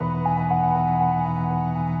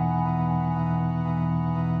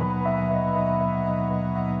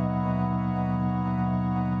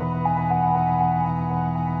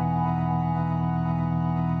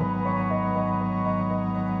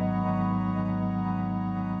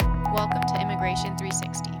Welcome to Immigration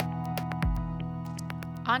 360.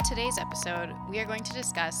 On today's episode, we are going to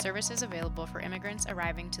discuss services available for immigrants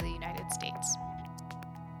arriving to the United States.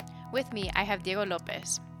 With me, I have Diego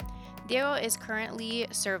Lopez. Diego is currently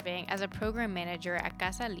serving as a program manager at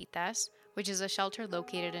Casalitas, which is a shelter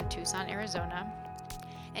located in Tucson, Arizona,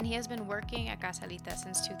 and he has been working at Casalitas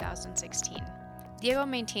since 2016. Diego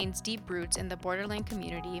maintains deep roots in the borderland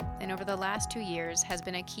community and over the last 2 years has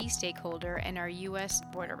been a key stakeholder in our U.S.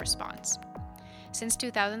 border response. Since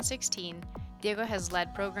 2016, Diego has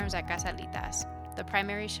led programs at Casalitas, the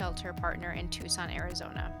primary shelter partner in Tucson,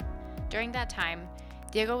 Arizona. During that time,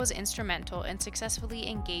 Diego was instrumental in successfully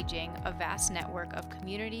engaging a vast network of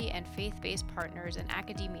community and faith-based partners in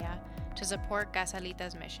academia to support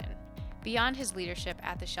Casalitas' mission. Beyond his leadership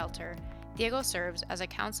at the shelter, Diego serves as a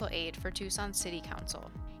council aide for Tucson City Council.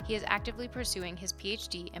 He is actively pursuing his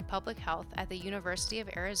PhD in public health at the University of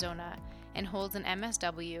Arizona and holds an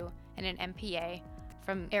MSW and an MPA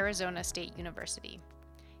from Arizona State University.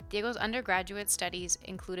 Diego's undergraduate studies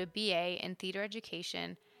include a BA in theater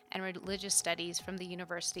education and religious studies from the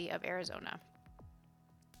University of Arizona.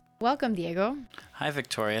 Welcome, Diego. Hi,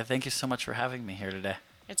 Victoria. Thank you so much for having me here today.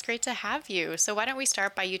 It's great to have you. So why don't we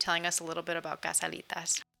start by you telling us a little bit about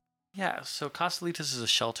Casalitas? Yeah, so Casalitas is a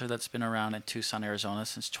shelter that's been around in Tucson, Arizona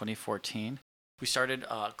since 2014. We started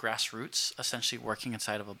grassroots, essentially working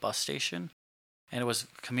inside of a bus station. And it was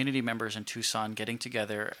community members in Tucson getting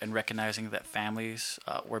together and recognizing that families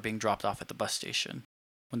were being dropped off at the bus station.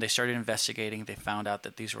 When they started investigating, they found out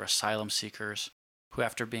that these were asylum seekers who,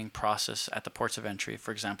 after being processed at the ports of entry,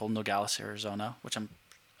 for example, Nogales, Arizona, which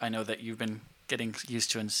I know that you've been getting used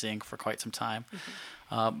to and seeing for quite some time,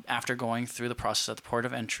 after going through the process at the port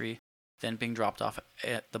of entry, then being dropped off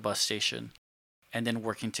at the bus station, and then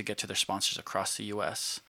working to get to their sponsors across the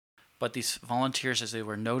U.S. But these volunteers, as they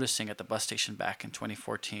were noticing at the bus station back in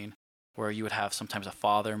 2014, where you would have sometimes a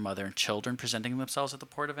father, mother, and children presenting themselves at the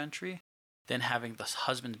port of entry, then having the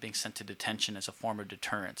husband being sent to detention as a form of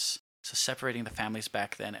deterrence. So separating the families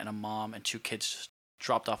back then, and a mom and 2 kids just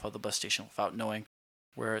dropped off of the bus station without knowing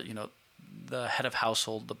where, the head of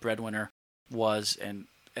household, the breadwinner, was, and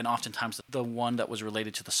oftentimes the one that was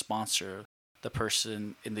related to the sponsor, the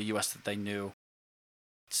person in the U.S. that they knew,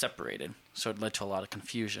 separated. So it led to a lot of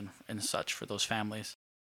confusion and such for those families.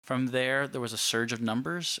 From there was a surge of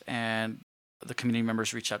numbers, and the community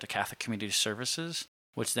members reached out to Catholic Community Services,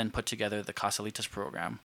 which then put together the Casalitas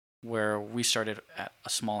program, where we started at a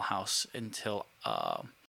small house until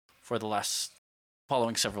for the last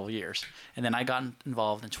following several years. And then I got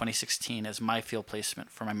involved in 2016 as my field placement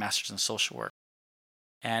for my master's in social work.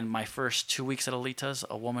 And my first 2 weeks at Alitas,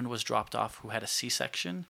 a woman was dropped off who had a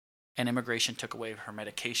C-section, and immigration took away her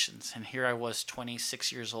medications. And here I was,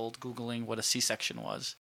 26 years old, Googling what a C-section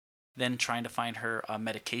was, then trying to find her a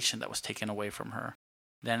medication that was taken away from her.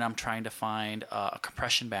 Then I'm trying to find a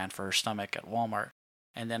compression band for her stomach at Walmart.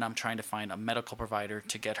 And then I'm trying to find a medical provider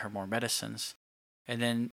to get her more medicines. And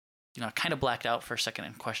then, I kind of blacked out for a second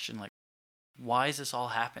and questioned, why is this all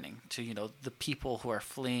happening to, the people who are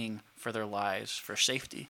fleeing for their lives, for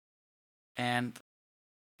safety? And,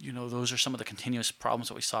 those are some of the continuous problems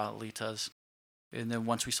that we saw at Alitas. And then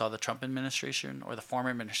once we saw the Trump administration or the former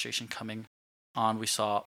administration coming on, we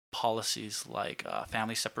saw policies like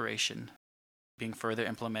family separation being further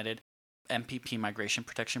implemented, MPP, Migration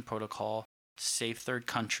Protection Protocol, safe third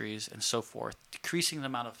countries, and so forth, decreasing the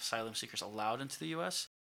amount of asylum seekers allowed into the U.S.,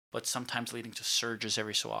 but sometimes leading to surges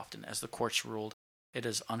every so often, as the courts ruled it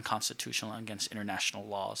is unconstitutional against international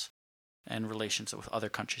laws and relations with other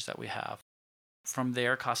countries that we have. From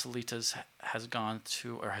there, Casalitas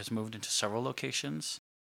has moved into several locations.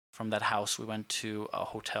 From that house, we went to a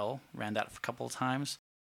hotel, ran that for a couple of times,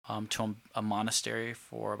 to a monastery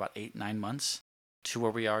for about 8-9 months, to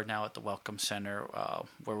where we are now at the Welcome Center,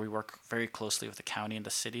 where we work very closely with the county and the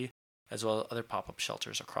city, as well as other pop-up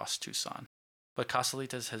shelters across Tucson. But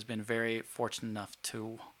Casalitas has been very fortunate enough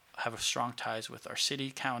to have strong ties with our city,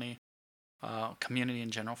 county, community in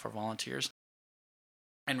general for volunteers,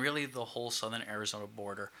 and really the whole southern Arizona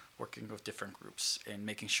border, working with different groups and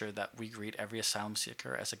making sure that we greet every asylum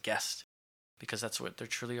seeker as a guest, because that's what there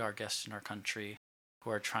truly are, guests in our country who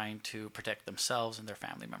are trying to protect themselves and their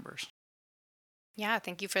family members. Yeah,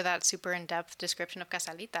 thank you for that super in-depth description of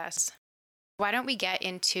Casalitas. Why don't we get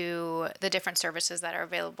into the different services that are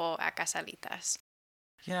available at Casalitas?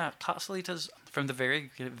 Yeah, Casalitas, from the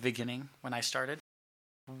very beginning when I started,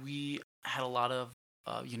 we had a lot of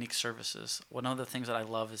unique services. One of the things that I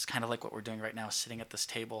love is kind of like what we're doing right now, sitting at this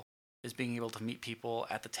table, is being able to meet people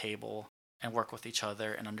at the table and work with each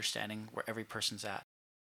other and understanding where every person's at.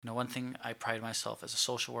 One thing I pride myself as a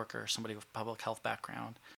social worker, somebody with public health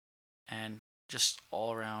background, and just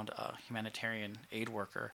all around humanitarian aid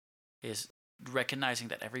worker, is recognizing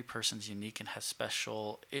that every person's unique and has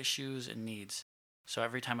special issues and needs. So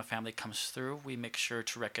every time a family comes through, we make sure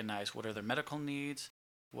to recognize what are their medical needs,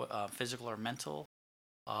 what physical or mental,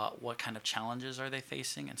 what kind of challenges are they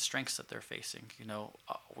facing, and strengths that they're facing.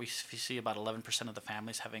 We see about 11% of the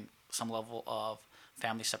families having some level of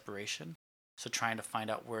family separation. So trying to find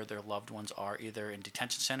out where their loved ones are, either in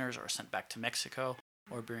detention centers or sent back to Mexico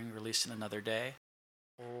or being released in another day.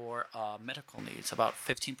 Or medical needs. About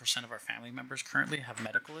 15% of our family members currently have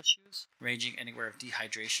medical issues, ranging anywhere of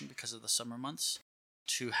dehydration because of the summer months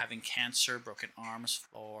to having cancer, broken arms,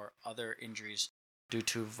 or other injuries due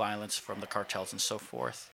to violence from the cartels and so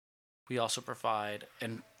forth. We also provide,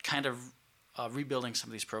 and kind of rebuilding some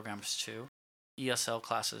of these programs too, ESL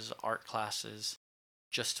classes, art classes,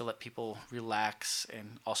 just to let people relax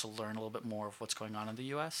and also learn a little bit more of what's going on in the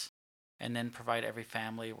U.S. And then provide every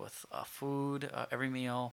family with food, every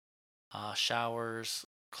meal, showers,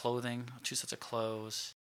 clothing, 2 sets of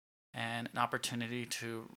clothes, and an opportunity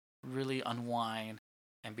to really unwind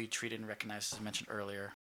and be treated and recognized, as I mentioned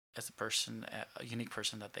earlier, as a unique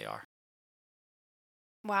person that they are.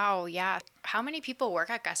 Wow, yeah. How many people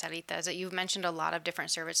work at Casalitas? You've mentioned a lot of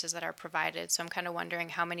different services that are provided, so I'm kind of wondering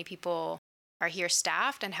how many people are here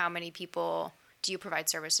staffed and how many people do you provide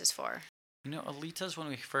services for? Alitas, when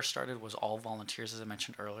we first started, was all volunteers, as I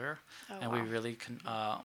mentioned earlier, Oh, and we wow. really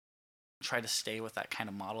try to stay with that kind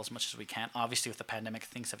of model as much as we can. Obviously, with the pandemic,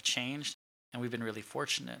 things have changed, and we've been really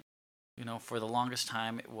fortunate. For the longest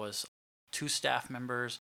time, it was 2 staff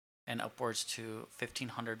members and upwards to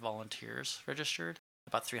 1,500 volunteers registered,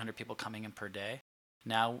 about 300 people coming in per day.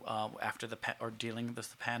 Now, after dealing with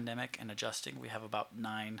the pandemic and adjusting, we have about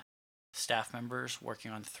 9 staff members working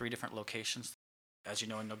on 3 different locations. As you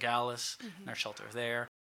know, in Nogales, in our shelter there,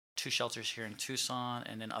 2 shelters here in Tucson,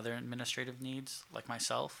 and then other administrative needs like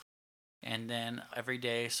myself. And then every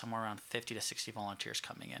day, somewhere around 50 to 60 volunteers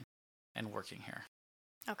coming in and working here.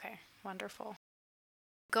 Okay, wonderful.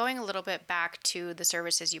 Going a little bit back to the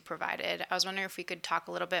services you provided, I was wondering if we could talk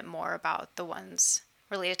a little bit more about the ones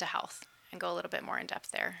related to health and go a little bit more in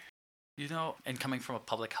depth there. And coming from a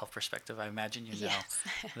public health perspective, I imagine Yes.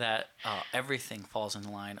 that everything falls in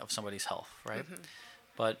the line of somebody's health, right?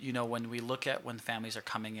 But when we look at when families are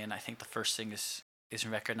coming in, I think the first thing is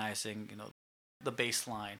recognizing the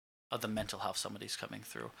baseline of the mental health somebody's coming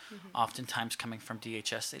through. Oftentimes, coming from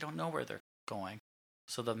DHS, they don't know where they're going.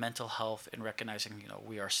 So the mental health and recognizing,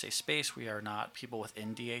 we are a safe space. We are not people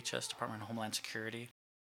within DHS, Department of Homeland Security,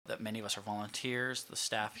 that many of us are volunteers. The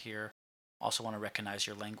staff here also want to recognize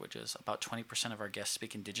your languages. About 20% of our guests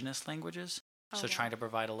speak indigenous languages. So trying to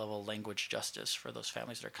provide a level of language justice for those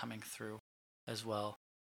families that are coming through as well.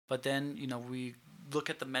 But then, we look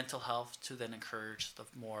at the mental health to then encourage the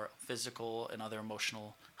more physical and other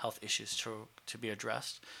emotional health issues to be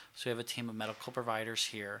addressed. So we have a team of medical providers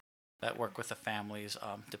here that work with the families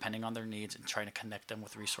depending on their needs and trying to connect them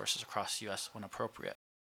with resources across the U.S. when appropriate.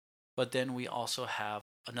 But then we also have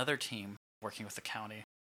another team working with the county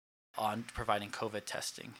on providing COVID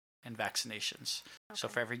testing and vaccinations. So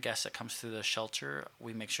for every guest that comes through the shelter,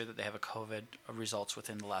 we make sure that they have a COVID results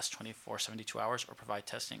within the last 72 hours or provide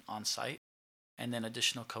testing on site, and then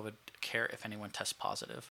additional COVID care if anyone tests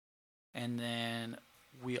positive. And then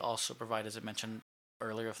we also provide, as I mentioned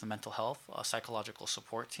earlier, with the mental health, a psychological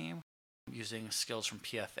support team using skills from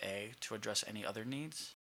PFA to address any other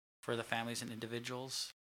needs for the families and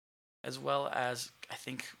individuals, as well as I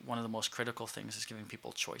think one of the most critical things is giving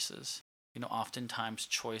people choices. Oftentimes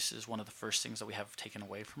choice is one of the first things that we have taken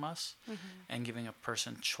away from us, and giving a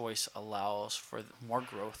person choice allows for more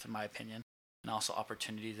growth, in my opinion, and also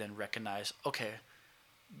opportunity to then recognize, okay,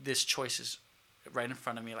 this choice is right in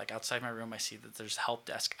front of me. Like outside my room, I see that there's a help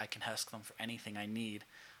desk. I can ask them for anything I need.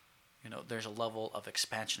 There's a level of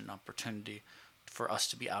expansion and opportunity for us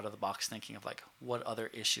to be out of the box thinking of like what other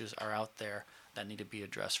issues are out there that need to be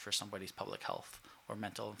addressed for somebody's public health or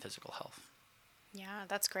mental and physical health. Yeah,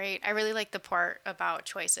 that's great. I really like the part about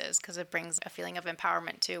choices because it brings a feeling of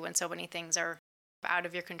empowerment too when so many things are out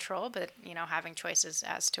of your control, but having choices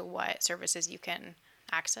as to what services you can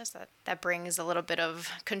access, that brings a little bit of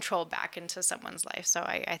control back into someone's life. So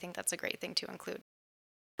I think that's a great thing to include.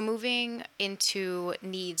 Moving into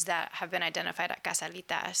needs that have been identified at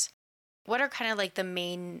Casalitas, what are kind of like the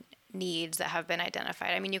main needs that have been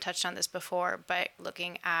identified? I mean, you touched on this before, but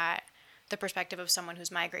looking at the perspective of someone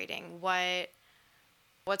who's migrating, what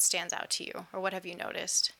stands out to you, or what have you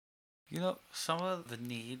noticed? Some of the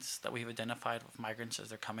needs that we've identified with migrants as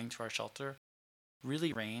they're coming to our shelter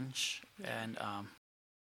really range, and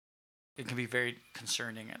it can be very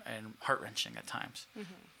concerning and heart-wrenching at times.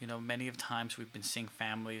 Mm-hmm. Many of times we've been seeing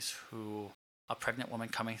families who a pregnant woman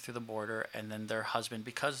coming through the border, and then their husband,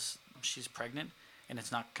 because she's pregnant and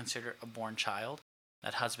it's not considered a born child,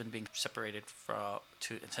 that husband being separated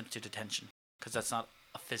and sent to detention, because that's not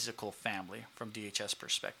a physical family from DHS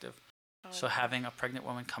perspective. Oh. So having a pregnant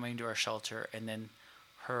woman coming to our shelter, and then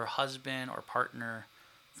her husband or partner,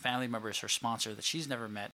 family members, her sponsor that she's never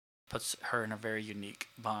met, puts her in a very unique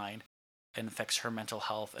bind and affects her mental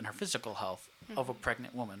health and her physical health of a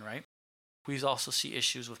pregnant woman, right? We also see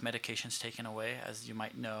issues with medications taken away. As you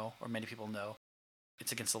might know, or many people know,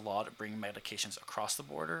 it's against the law to bring medications across the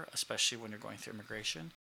border, especially when you're going through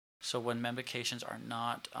immigration. So when medications are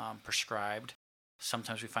not prescribed,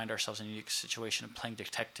 sometimes we find ourselves in a unique situation of playing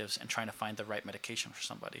detectives and trying to find the right medication for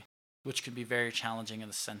somebody, which can be very challenging in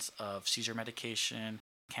the sense of seizure medication,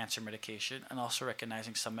 cancer medication, and also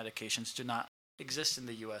recognizing some medications do not exist in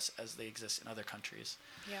the U.S. as they exist in other countries.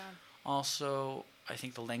 Yeah. Also, I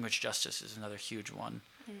think the language justice is another huge one,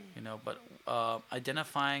 but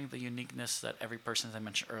identifying the uniqueness that every person, as I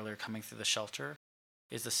mentioned earlier, coming through the shelter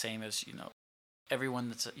is the same as, everyone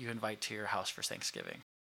that you invite to your house for Thanksgiving.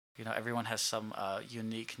 Everyone has some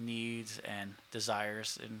unique needs and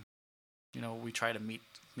desires, and, we try to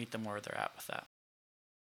meet them where they're at with that.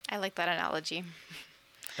 I like that analogy.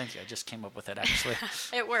 Thank you. I just came up with it, actually.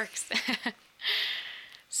 It works.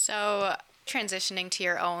 So, transitioning to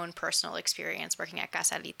your own personal experience working at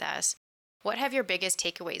Casalitas, what have your biggest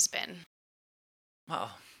takeaways been?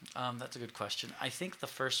 Wow, that's a good question. I think the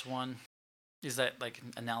first one is that,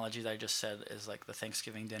 analogy that I just said is like the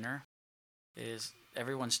Thanksgiving dinner, is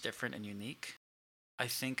everyone's different and unique. I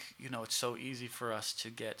think, it's so easy for us to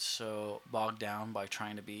get so bogged down by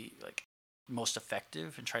trying to be most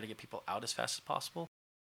effective and try to get people out as fast as possible,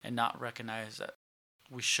 and not recognize that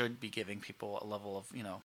we should be giving people a level of,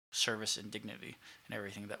 service and dignity in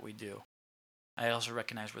everything that we do. I also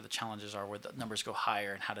recognize where the challenges are, where the numbers go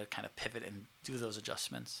higher, and how to kind of pivot and do those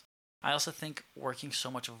adjustments. I also think working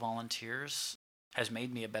so much with volunteers has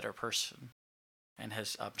made me a better person and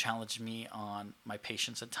has challenged me on my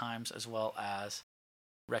patience at times, as well as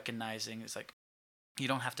recognizing it's you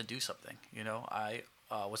don't have to do something. I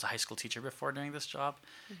was a high school teacher before doing this job,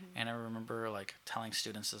 and I remember telling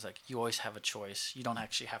students is you always have a choice. You don't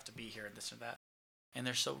actually have to be here and this or that. And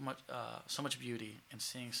there's so much beauty in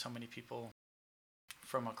seeing so many people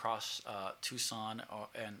from across Tucson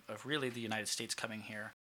and really the United States coming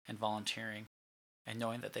here and volunteering, and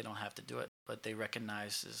knowing that they don't have to do it, but they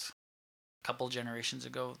recognize is a couple generations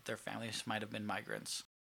ago their families might have been migrants,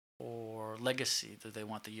 or legacy that they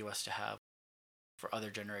want the U.S. to have for other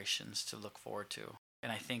generations to look forward to.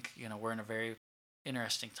 And I think we're in a very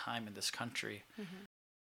interesting time in this country,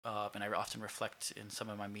 and I often reflect in some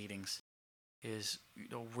of my meetings is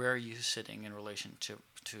where are you sitting in relation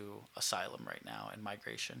to asylum right now and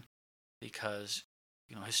migration? Because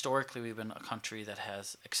historically we've been a country that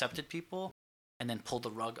has accepted people and then pulled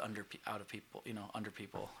the rug under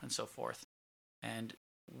people and so forth. And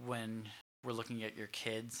when we're looking at your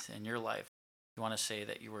kids and your life, you want to say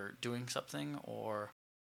that you were doing something or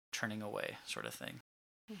turning away, sort of thing.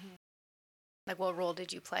 What role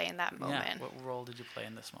did you play in that moment? Yeah, what role did you play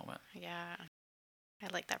in this moment? Yeah, I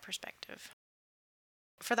like that perspective.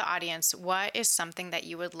 For the audience, what is something that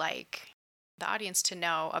you would like the audience to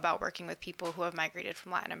know about working with people who have migrated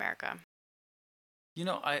from Latin America?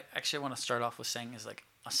 I actually want to start off with saying is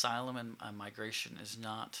asylum and migration is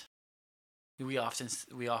not. We often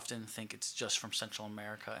think it's just from Central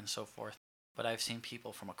America and so forth, but I've seen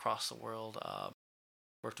people from across the world.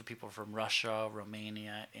 Worked with people from Russia,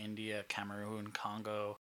 Romania, India, Cameroon,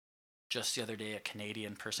 Congo. Just the other day, a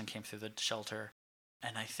Canadian person came through the shelter,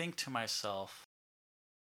 and I think to myself,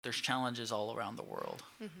 there's challenges all around the world,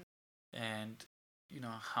 and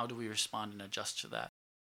how do we respond and adjust to that?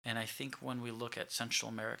 And I think when we look at Central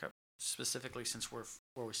America, specifically since where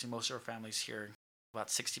we see most of our families here, about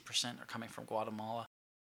 60% are coming from Guatemala,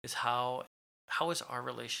 is how is our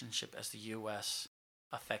relationship as the U.S.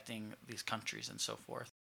 affecting these countries and so forth.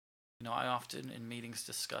 I often in meetings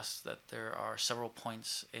discuss that there are several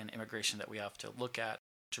points in immigration that we have to look at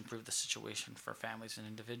to improve the situation for families and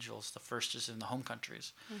individuals. The first is in the home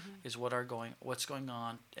countries, is what's going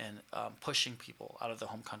on, and pushing people out of the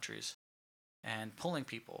home countries and pulling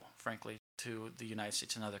people, frankly, to the United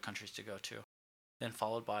States and other countries to go to. Then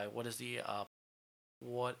followed by what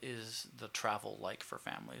is the travel like for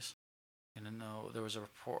families. And I know there was a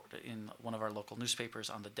report in one of our local newspapers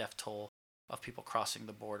on the death toll of people crossing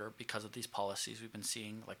the border because of these policies we've been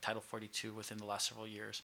seeing, like Title 42 within the last several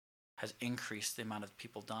years, has increased the amount of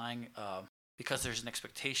people dying because there's an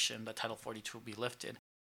expectation that Title 42 will be lifted.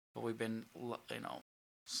 but we've been,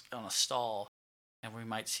 on a stall, and we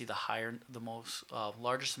might see the most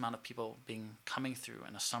largest amount of people coming through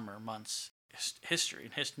in the summer months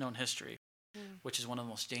known history, which is one of the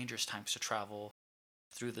most dangerous times to travel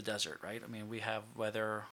through the desert, right? I mean, we have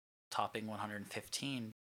weather topping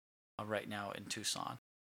 115 right now in Tucson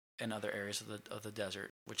and other areas of the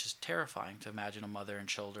desert, which is terrifying to imagine a mother and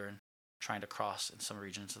children trying to cross in some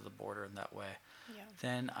regions of the border in that way. Yeah.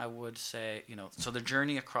 Then I would say, so the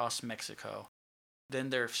journey across Mexico, then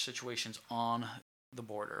there are situations on the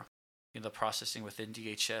border, the processing within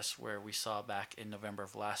DHS, where we saw back in November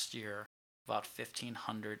of last year about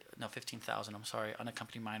 15,000,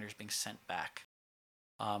 unaccompanied minors being sent back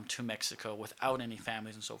to Mexico without any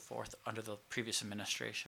families and so forth under the previous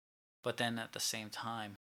administration. But then at the same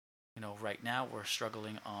time, right now we're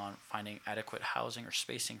struggling on finding adequate housing or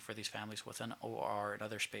spacing for these families within OR and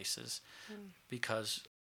other spaces because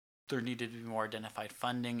there needed to be more identified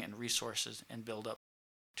funding and resources and build up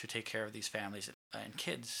to take care of these families and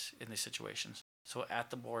kids in these situations. So at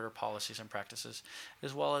the border, policies and practices,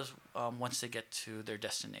 as well as once they get to their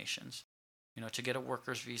destinations. To get a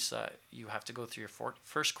worker's visa, you have to go through your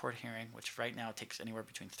first court hearing, which right now takes anywhere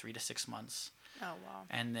between 3 to 6 months. Oh, wow.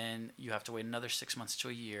 And then you have to wait another 6 months to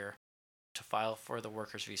a year to file for the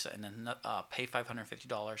worker's visa, and then pay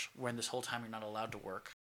 $550 when this whole time you're not allowed to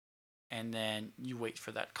work. And then you wait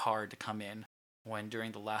for that card to come in when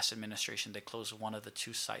during the last administration they closed one of the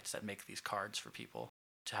 2 sites that make these cards for people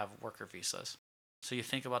to have worker visas. So you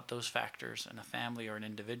think about those factors in a family or an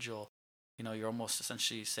individual, you're almost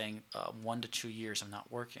essentially saying 1 to 2 years of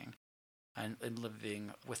not working and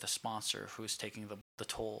living with a sponsor who's taking the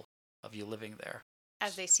toll of you living there.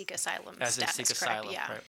 As they seek asylum As status, they seek correct? asylum,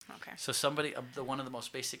 Yeah. right. Okay. So one of the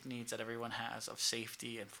most basic needs that everyone has of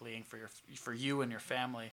safety and fleeing for you and your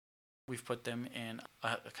family, we've put them in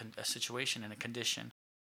a situation, in a condition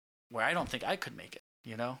where I don't think I could make it,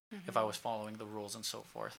 if I was following the rules and so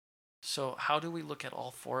forth. So how do we look at all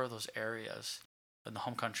 4 of those areas in the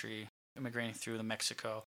home country, immigrating through the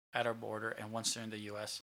Mexico, at our border, and once they're in the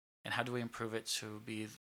U.S., and how do we improve it to be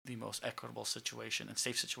the most equitable situation and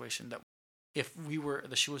safe situation that if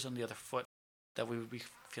the shoe was on the other foot, that we would be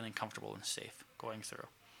feeling comfortable and safe going through.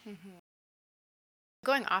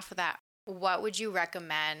 Going off of that, what would you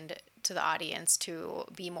recommend to the audience to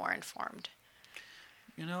be more informed?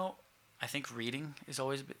 I think reading is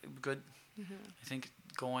always good. I think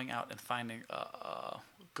going out and finding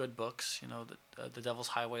good books, the Devil's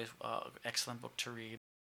Highway is excellent book to read.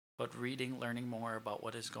 But learning more about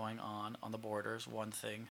what is going on the border is one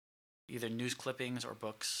thing. Either news clippings or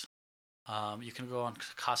books. You can go on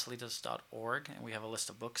casalitas.org, and we have a list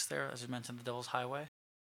of books there, as you mentioned, The Devil's Highway.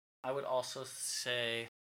 I would also say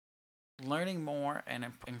learning more and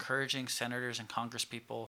encouraging senators and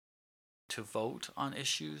congresspeople to vote on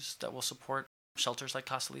issues that will support shelters like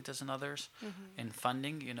Casalitas and others. And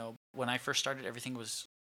funding, when I first started, everything was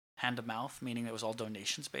hand to mouth, meaning it was all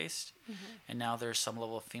donations based. And now there's some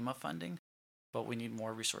level of FEMA funding, but we need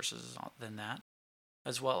more resources than that,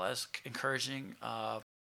 as well as encouraging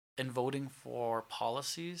and voting for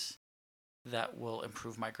policies that will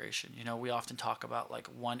improve migration. We often talk about like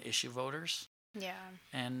one issue voters. Yeah.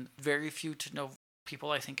 And very few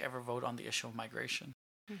people I think ever vote on the issue of migration.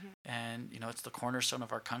 And, it's the cornerstone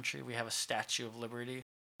of our country. We have a Statue of Liberty.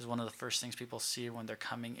 It's one of the first things people see when they're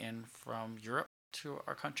coming in from Europe to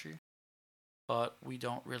our country. But we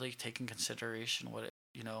don't really take in consideration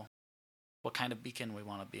what kind of beacon we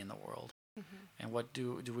want to be in the world. And what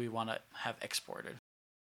do we want to have exported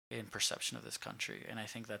in perception of this country. And I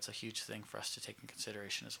think that's a huge thing for us to take in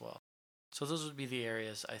consideration as well. So those would be the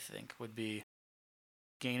areas I think would be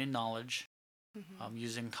gaining knowledge,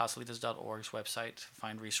 using casalitas.org's website to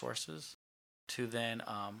find resources, to then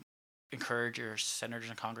encourage your senators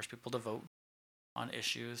and congresspeople to vote on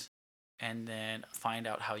issues, and then find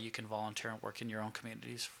out how you can volunteer and work in your own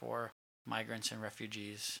communities for migrants and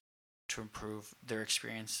refugees to improve their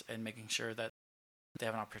experience and making sure that they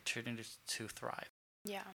have an opportunity to thrive.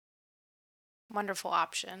 Yeah. Wonderful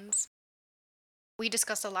options. We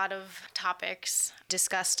discussed a lot of topics,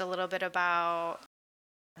 discussed a little bit about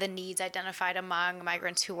the needs identified among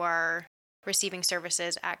migrants who are receiving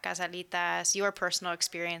services at Casalitas, your personal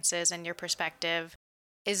experiences and your perspective.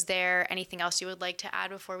 Is there anything else you would like to add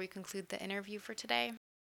before we conclude the interview for today?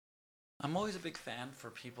 I'm always a big fan for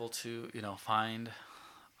people to, find.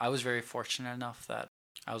 I was very fortunate enough that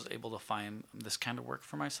I was able to find this kind of work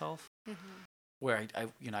for myself, where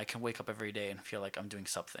I can wake up every day and feel like I'm doing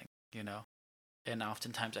something, And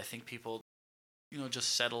oftentimes I think people,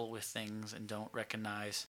 just settle with things and don't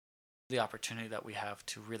recognize the opportunity that we have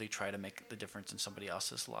to really try to make the difference in somebody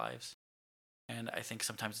else's lives. And I think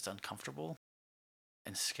sometimes it's uncomfortable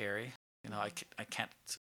and scary. I can't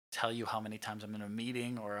tell you how many times I'm in a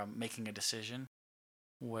meeting or I'm making a decision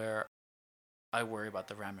where I worry about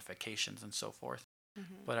the ramifications and so forth.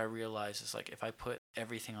 But I realize it's like if I put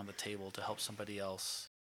everything on the table to help somebody else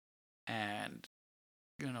and,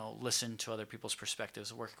 listen to other people's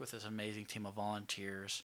perspectives, work with this amazing team of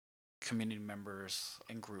volunteers, community members,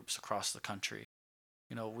 and groups across the country,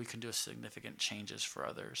 we can do significant changes for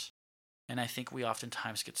others. And I think we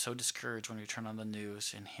oftentimes get so discouraged when we turn on the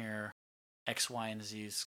news and hear X, Y, and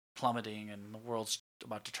Z's plummeting and the world's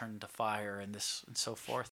about to turn into fire and this and so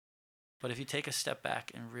forth. But if you take a step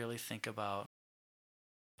back and really think about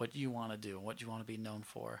what you want to do, what you want to be known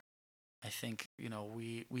for, I think,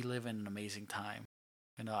 we live in an amazing time.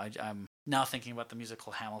 I'm now thinking about the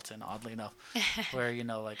musical Hamilton, oddly enough, where,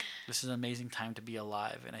 this is an amazing time to be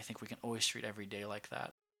alive. And I think we can always treat every day like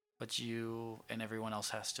that. But you and everyone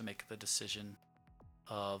else has to make the decision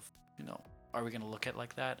of, are we going to look at it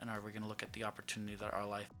like that? And are we going to look at the opportunity that our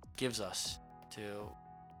life gives us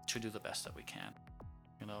to do the best that we can,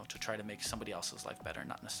 to try to make somebody else's life better,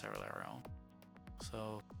 not necessarily our own.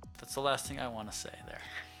 So that's the last thing I want to say there.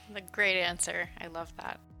 A great answer. I love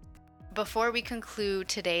that. Before we conclude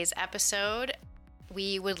today's episode,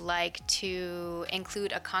 we would like to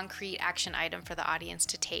include a concrete action item for the audience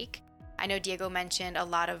to take. I know Diego mentioned a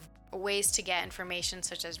lot of ways to get information,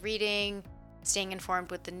 such as reading, staying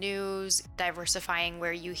informed with the news, diversifying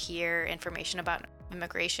where you hear information about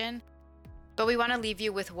immigration. But we want to leave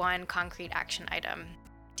you with one concrete action item.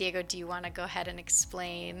 Diego, do you want to go ahead and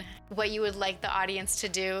explain what you would like the audience to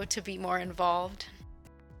do to be more involved?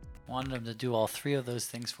 Wanted them to do all three of those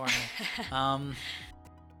things for me.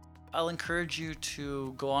 I'll encourage you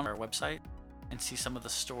to go on our website and see some of the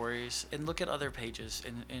stories and look at other pages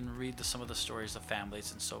and read some of the stories of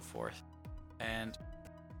families and so forth. And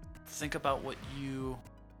think about what you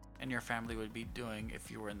and your family would be doing if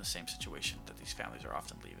you were in the same situation that these families are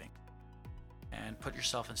often leaving. And put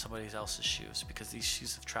yourself in somebody else's shoes, because these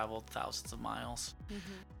shoes have traveled thousands of miles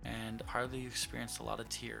and hardly experienced a lot of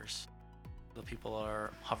tears. The people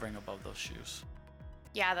are hovering above those shoes.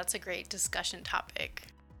 Yeah, that's a great discussion topic.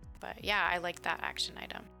 But yeah, I like that action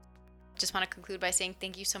item. Just want to conclude by saying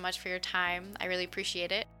thank you so much for your time. I really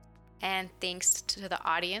appreciate it. And thanks to the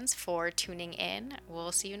audience for tuning in.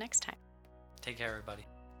 We'll see you next time. Take care, everybody.